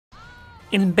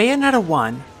In Bayonetta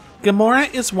 1, Gomorrah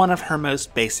is one of her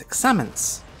most basic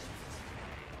summons.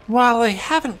 While I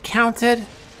haven't counted,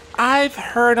 I've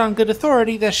heard on good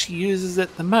authority that she uses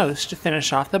it the most to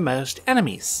finish off the most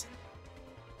enemies.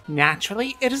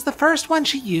 Naturally, it is the first one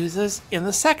she uses in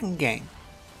the second game.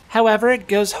 However, it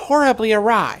goes horribly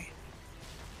awry.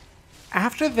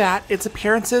 After that, its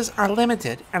appearances are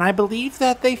limited, and I believe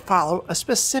that they follow a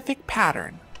specific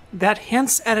pattern that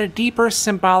hints at a deeper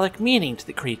symbolic meaning to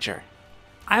the creature.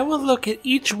 I will look at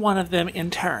each one of them in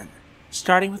turn,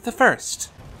 starting with the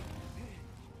first.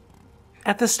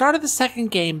 At the start of the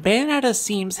second game, Bayonetta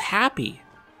seems happy,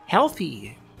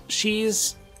 healthy.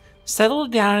 She's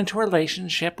settled down into a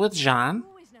relationship with Jean.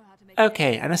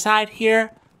 Okay, an aside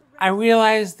here, I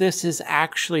realize this is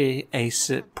actually a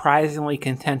surprisingly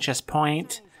contentious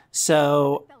point,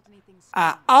 so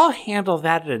I'll handle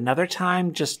that at another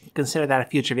time. Just consider that a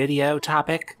future video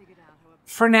topic.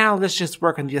 For now, let's just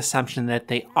work on the assumption that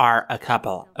they are a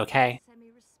couple, okay?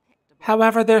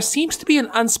 However, there seems to be an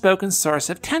unspoken source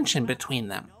of tension between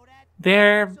them.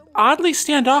 They're oddly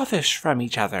standoffish from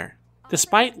each other,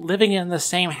 despite living in the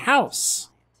same house.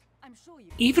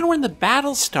 Even when the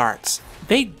battle starts,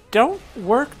 they don't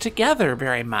work together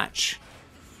very much.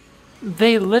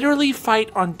 They literally fight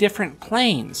on different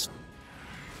planes.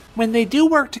 When they do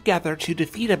work together to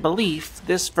defeat a belief,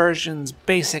 this version's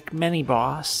basic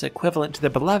mini-boss, equivalent to the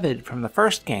Beloved from the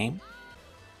first game,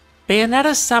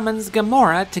 Bayonetta summons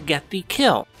Gomorrah to get the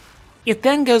kill. It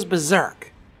then goes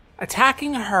berserk,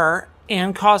 attacking her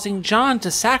and causing Jean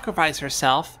to sacrifice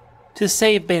herself to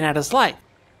save Bayonetta's life.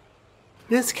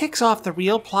 This kicks off the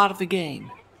real plot of the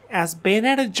game, as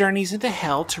Bayonetta journeys into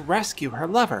hell to rescue her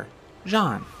lover,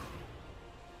 Jean.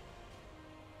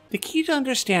 The key to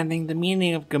understanding the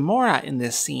meaning of Gomorrah in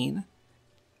this scene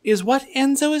is what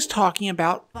Enzo is talking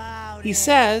about. He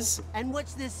says, "And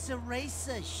what's this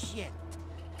Cereza shit?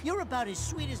 You're about as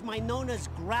sweet as my Nona's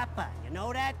grappa, you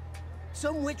know that?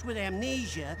 Some witch with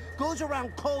amnesia goes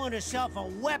around calling herself a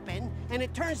weapon, and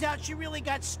it turns out she really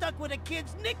got stuck with a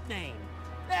kid's nickname.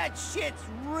 That shit's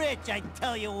rich, I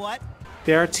tell you what."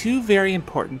 There are two very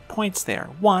important points there.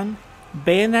 One,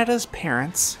 Bayonetta's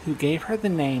parents, who gave her the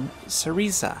name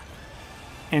Cereza.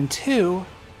 And two,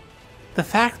 the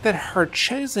fact that her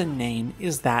chosen name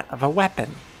is that of a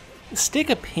weapon. Stick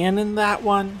a pin in that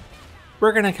one.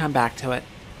 We're going to come back to it.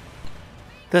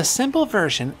 The simple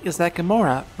version is that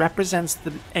Gomorrah represents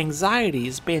the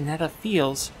anxieties Bayonetta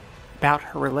feels about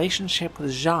her relationship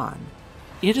with Jean.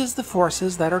 It is the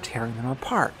forces that are tearing them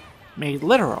apart, made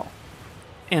literal,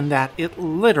 in that it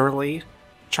literally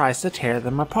tries to tear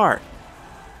them apart.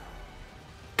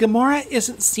 Gomorrah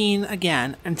isn't seen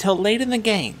again until late in the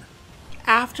game,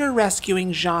 after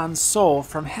rescuing Jean's soul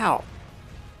from hell.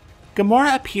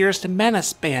 Gomorrah appears to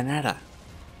menace Bayonetta,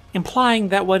 implying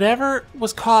that whatever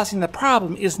was causing the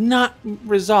problem is not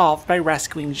resolved by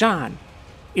rescuing Jean.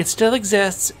 It still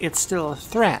exists, it's still a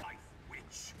threat.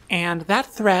 And that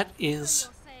threat is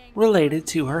related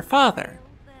to her father.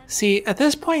 See, at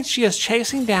this point she is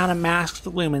chasing down a masked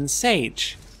Lumen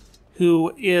Sage,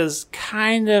 who is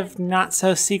kind of not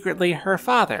so secretly her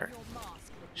father.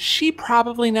 She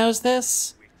probably knows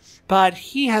this, but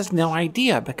he has no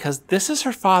idea because this is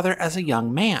her father as a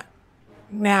young man.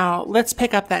 Now, let's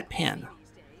pick up that pin.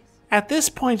 At this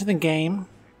point in the game,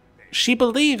 she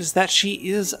believes that she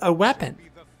is a weapon.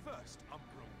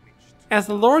 As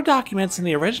the lore documents in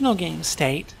the original game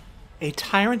state, a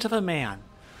tyrant of a man,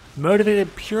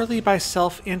 motivated purely by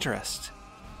self-interest,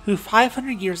 who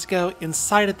 500 years ago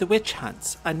incited the witch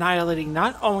hunts, annihilating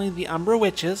not only the Umbra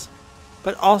witches,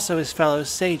 but also his fellow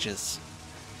sages.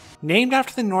 Named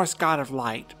after the Norse god of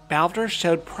light, Baldur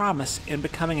showed promise in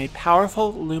becoming a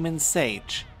powerful Lumen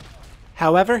Sage.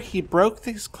 However, he broke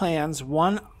these clans'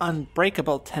 one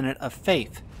unbreakable tenet of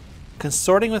faith,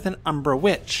 consorting with an Umbra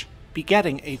witch,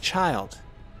 begetting a child.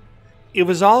 It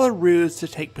was all a ruse to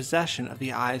take possession of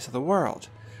the eyes of the world,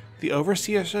 the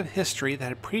overseers of history that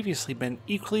had previously been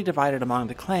equally divided among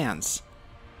the clans.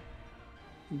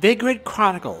 Vigrid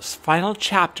Chronicles, Final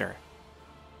Chapter,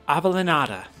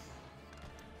 Bayonetta.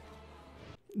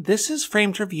 This is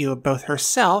framed review of both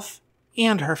herself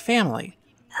and her family.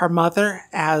 Her mother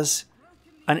as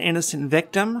an innocent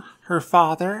victim, her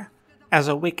father as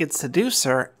a wicked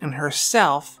seducer, and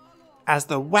herself as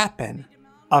the weapon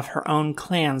of her own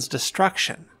clan's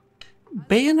destruction.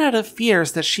 Bayonetta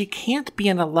fears that she can't be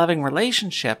in a loving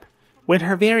relationship when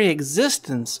her very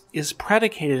existence is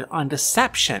predicated on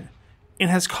deception and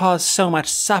has caused so much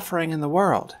suffering in the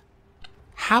world.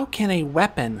 How can a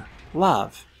weapon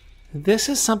love? This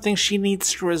is something she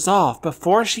needs to resolve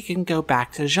before she can go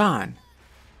back to Jean.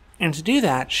 And to do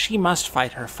that, she must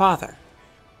fight her father.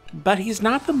 But he's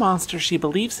not the monster she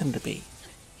believes him to be.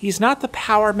 He's not the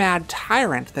power-mad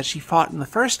tyrant that she fought in the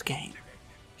first game.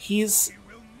 He's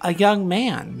a young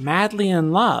man, madly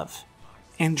in love,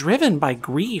 and driven by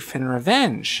grief and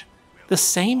revenge, the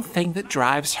same thing that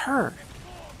drives her.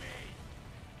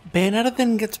 Bayonetta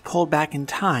then gets pulled back in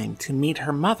time to meet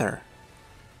her mother,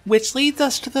 which leads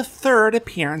us to the third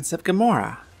appearance of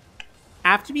Gomorrah.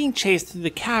 After being chased through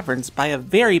the caverns by a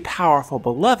very powerful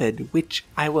beloved, which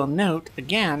I will note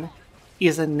again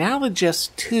is analogous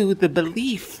to the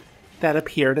belief that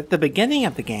appeared at the beginning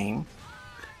of the game,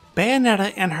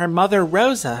 Bayonetta and her mother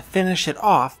Rosa finish it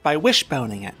off by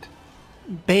wishboning it.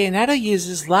 Bayonetta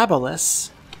uses Labolas.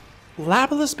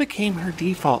 Labolas became her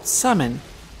default summon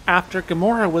after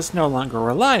Gomorrah was no longer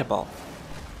reliable.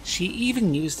 She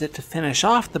even used it to finish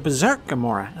off the Berserk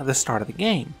Gomorrah at the start of the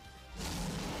game.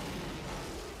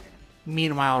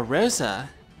 Meanwhile, Rosa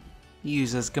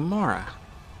uses Gomorrah.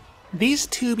 These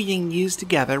two being used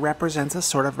together represents a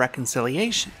sort of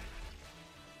reconciliation.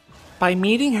 By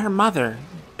meeting her mother,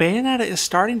 Bayonetta is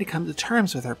starting to come to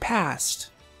terms with her past.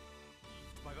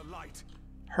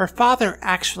 Her father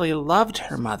actually loved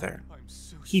her mother.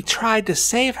 He tried to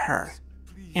save her,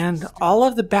 and all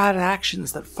of the bad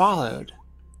actions that followed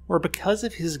were because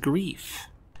of his grief.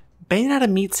 Bayonetta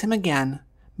meets him again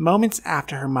moments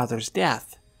after her mother's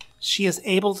death. She is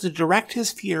able to direct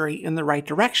his fury in the right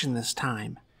direction this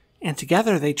time, and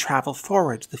together they travel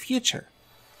forward to the future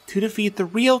to defeat the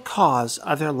real cause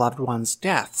of their loved ones'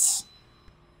 deaths.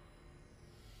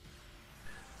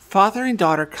 Father and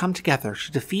daughter come together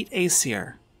to defeat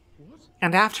Aesir,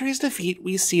 and after his defeat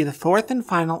we see the fourth and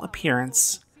final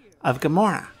appearance of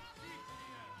Gomorrah.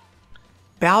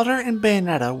 Baldur and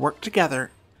Bayonetta work together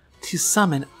to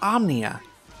summon Omnia,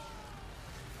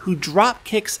 who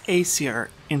drop-kicks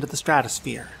Aesir into the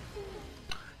stratosphere,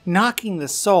 knocking the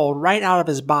soul right out of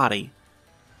his body.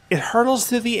 It hurtles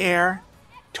through the air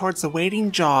towards the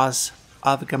waiting jaws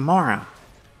of Gomorrah,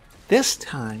 this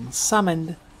time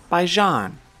summoned by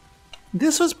Jean.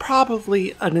 This was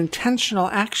probably an intentional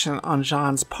action on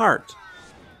Jean's part.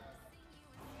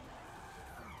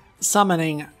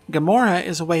 Summoning Gomorrah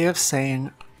is a way of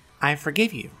saying, I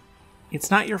forgive you.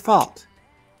 It's not your fault.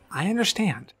 I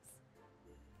understand.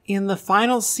 In the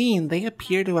final scene, they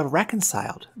appear to have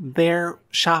reconciled. They're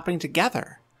shopping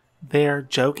together. They're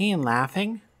joking and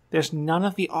laughing. There's none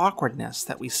of the awkwardness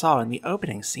that we saw in the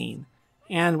opening scene.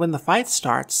 And when the fight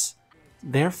starts,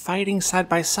 they're fighting side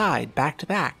by side, back to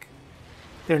back.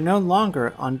 They're no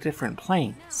longer on different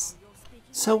planes.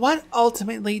 So what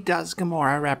ultimately does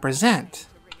Gomorrah represent?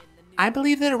 I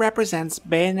believe that it represents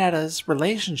Bayonetta's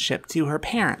relationship to her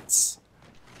parents.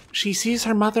 She sees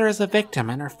her mother as a victim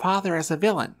and her father as a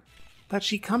villain, but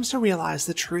she comes to realize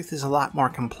the truth is a lot more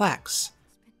complex.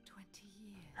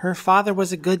 Her father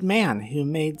was a good man who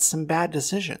made some bad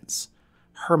decisions.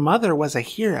 Her mother was a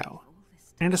hero,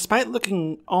 and despite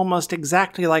looking almost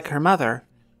exactly like her mother,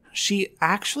 she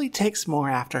actually takes more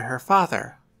after her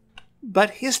father.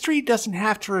 But history doesn't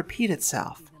have to repeat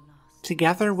itself.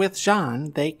 Together with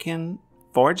Jean, they can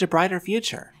forge a brighter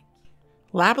future.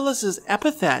 Labolas's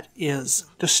epithet is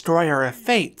Destroyer of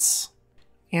Fates,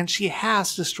 and she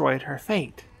has destroyed her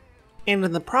fate. And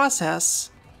in the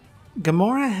process,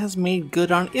 Gomorrah has made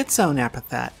good on its own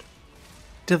epithet,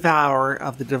 Devourer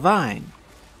of the Divine.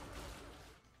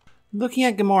 Looking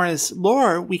at Gomorrah's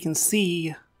lore, we can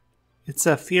see it's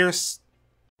a fierce...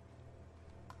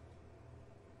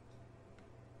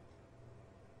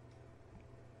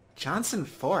 Johnson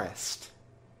Forest.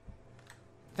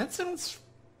 That sounds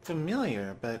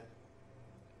familiar, but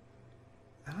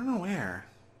I don't know where.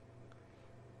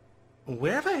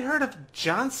 Where have I heard of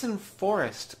Johnson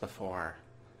Forest before?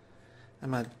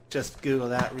 I'm gonna just Google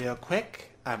that real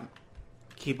quick.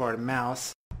 Keyboard and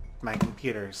mouse. My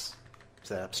computer's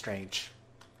set up strange.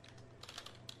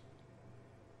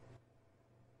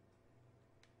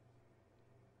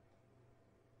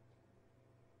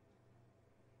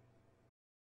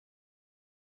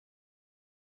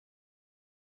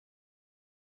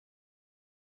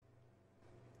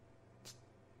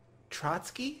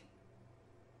 Trotsky?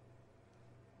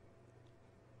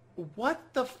 What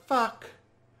the fuck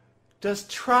does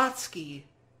Trotsky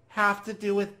have to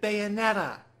do with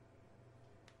Bayonetta?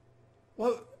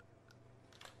 Well,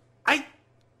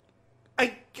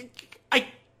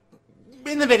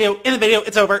 in the video,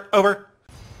 it's over.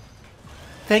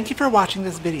 Thank you for watching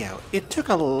this video. It took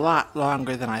a lot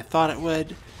longer than I thought it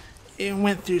would. It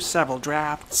went through several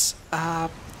drafts.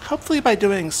 Hopefully by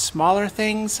doing smaller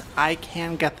things, I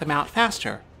can get them out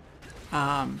faster.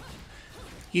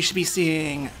 You should be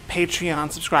seeing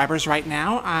Patreon subscribers right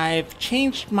now. I've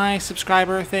changed my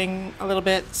subscriber thing a little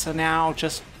bit, so now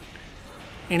just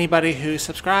anybody who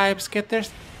subscribes get their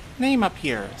name up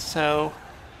here. So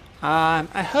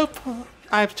I hope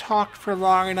I've talked for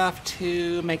long enough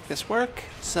to make this work.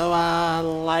 So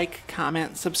like,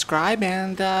 comment, subscribe,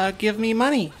 and give me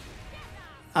money.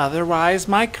 Otherwise,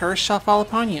 my curse shall fall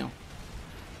upon you.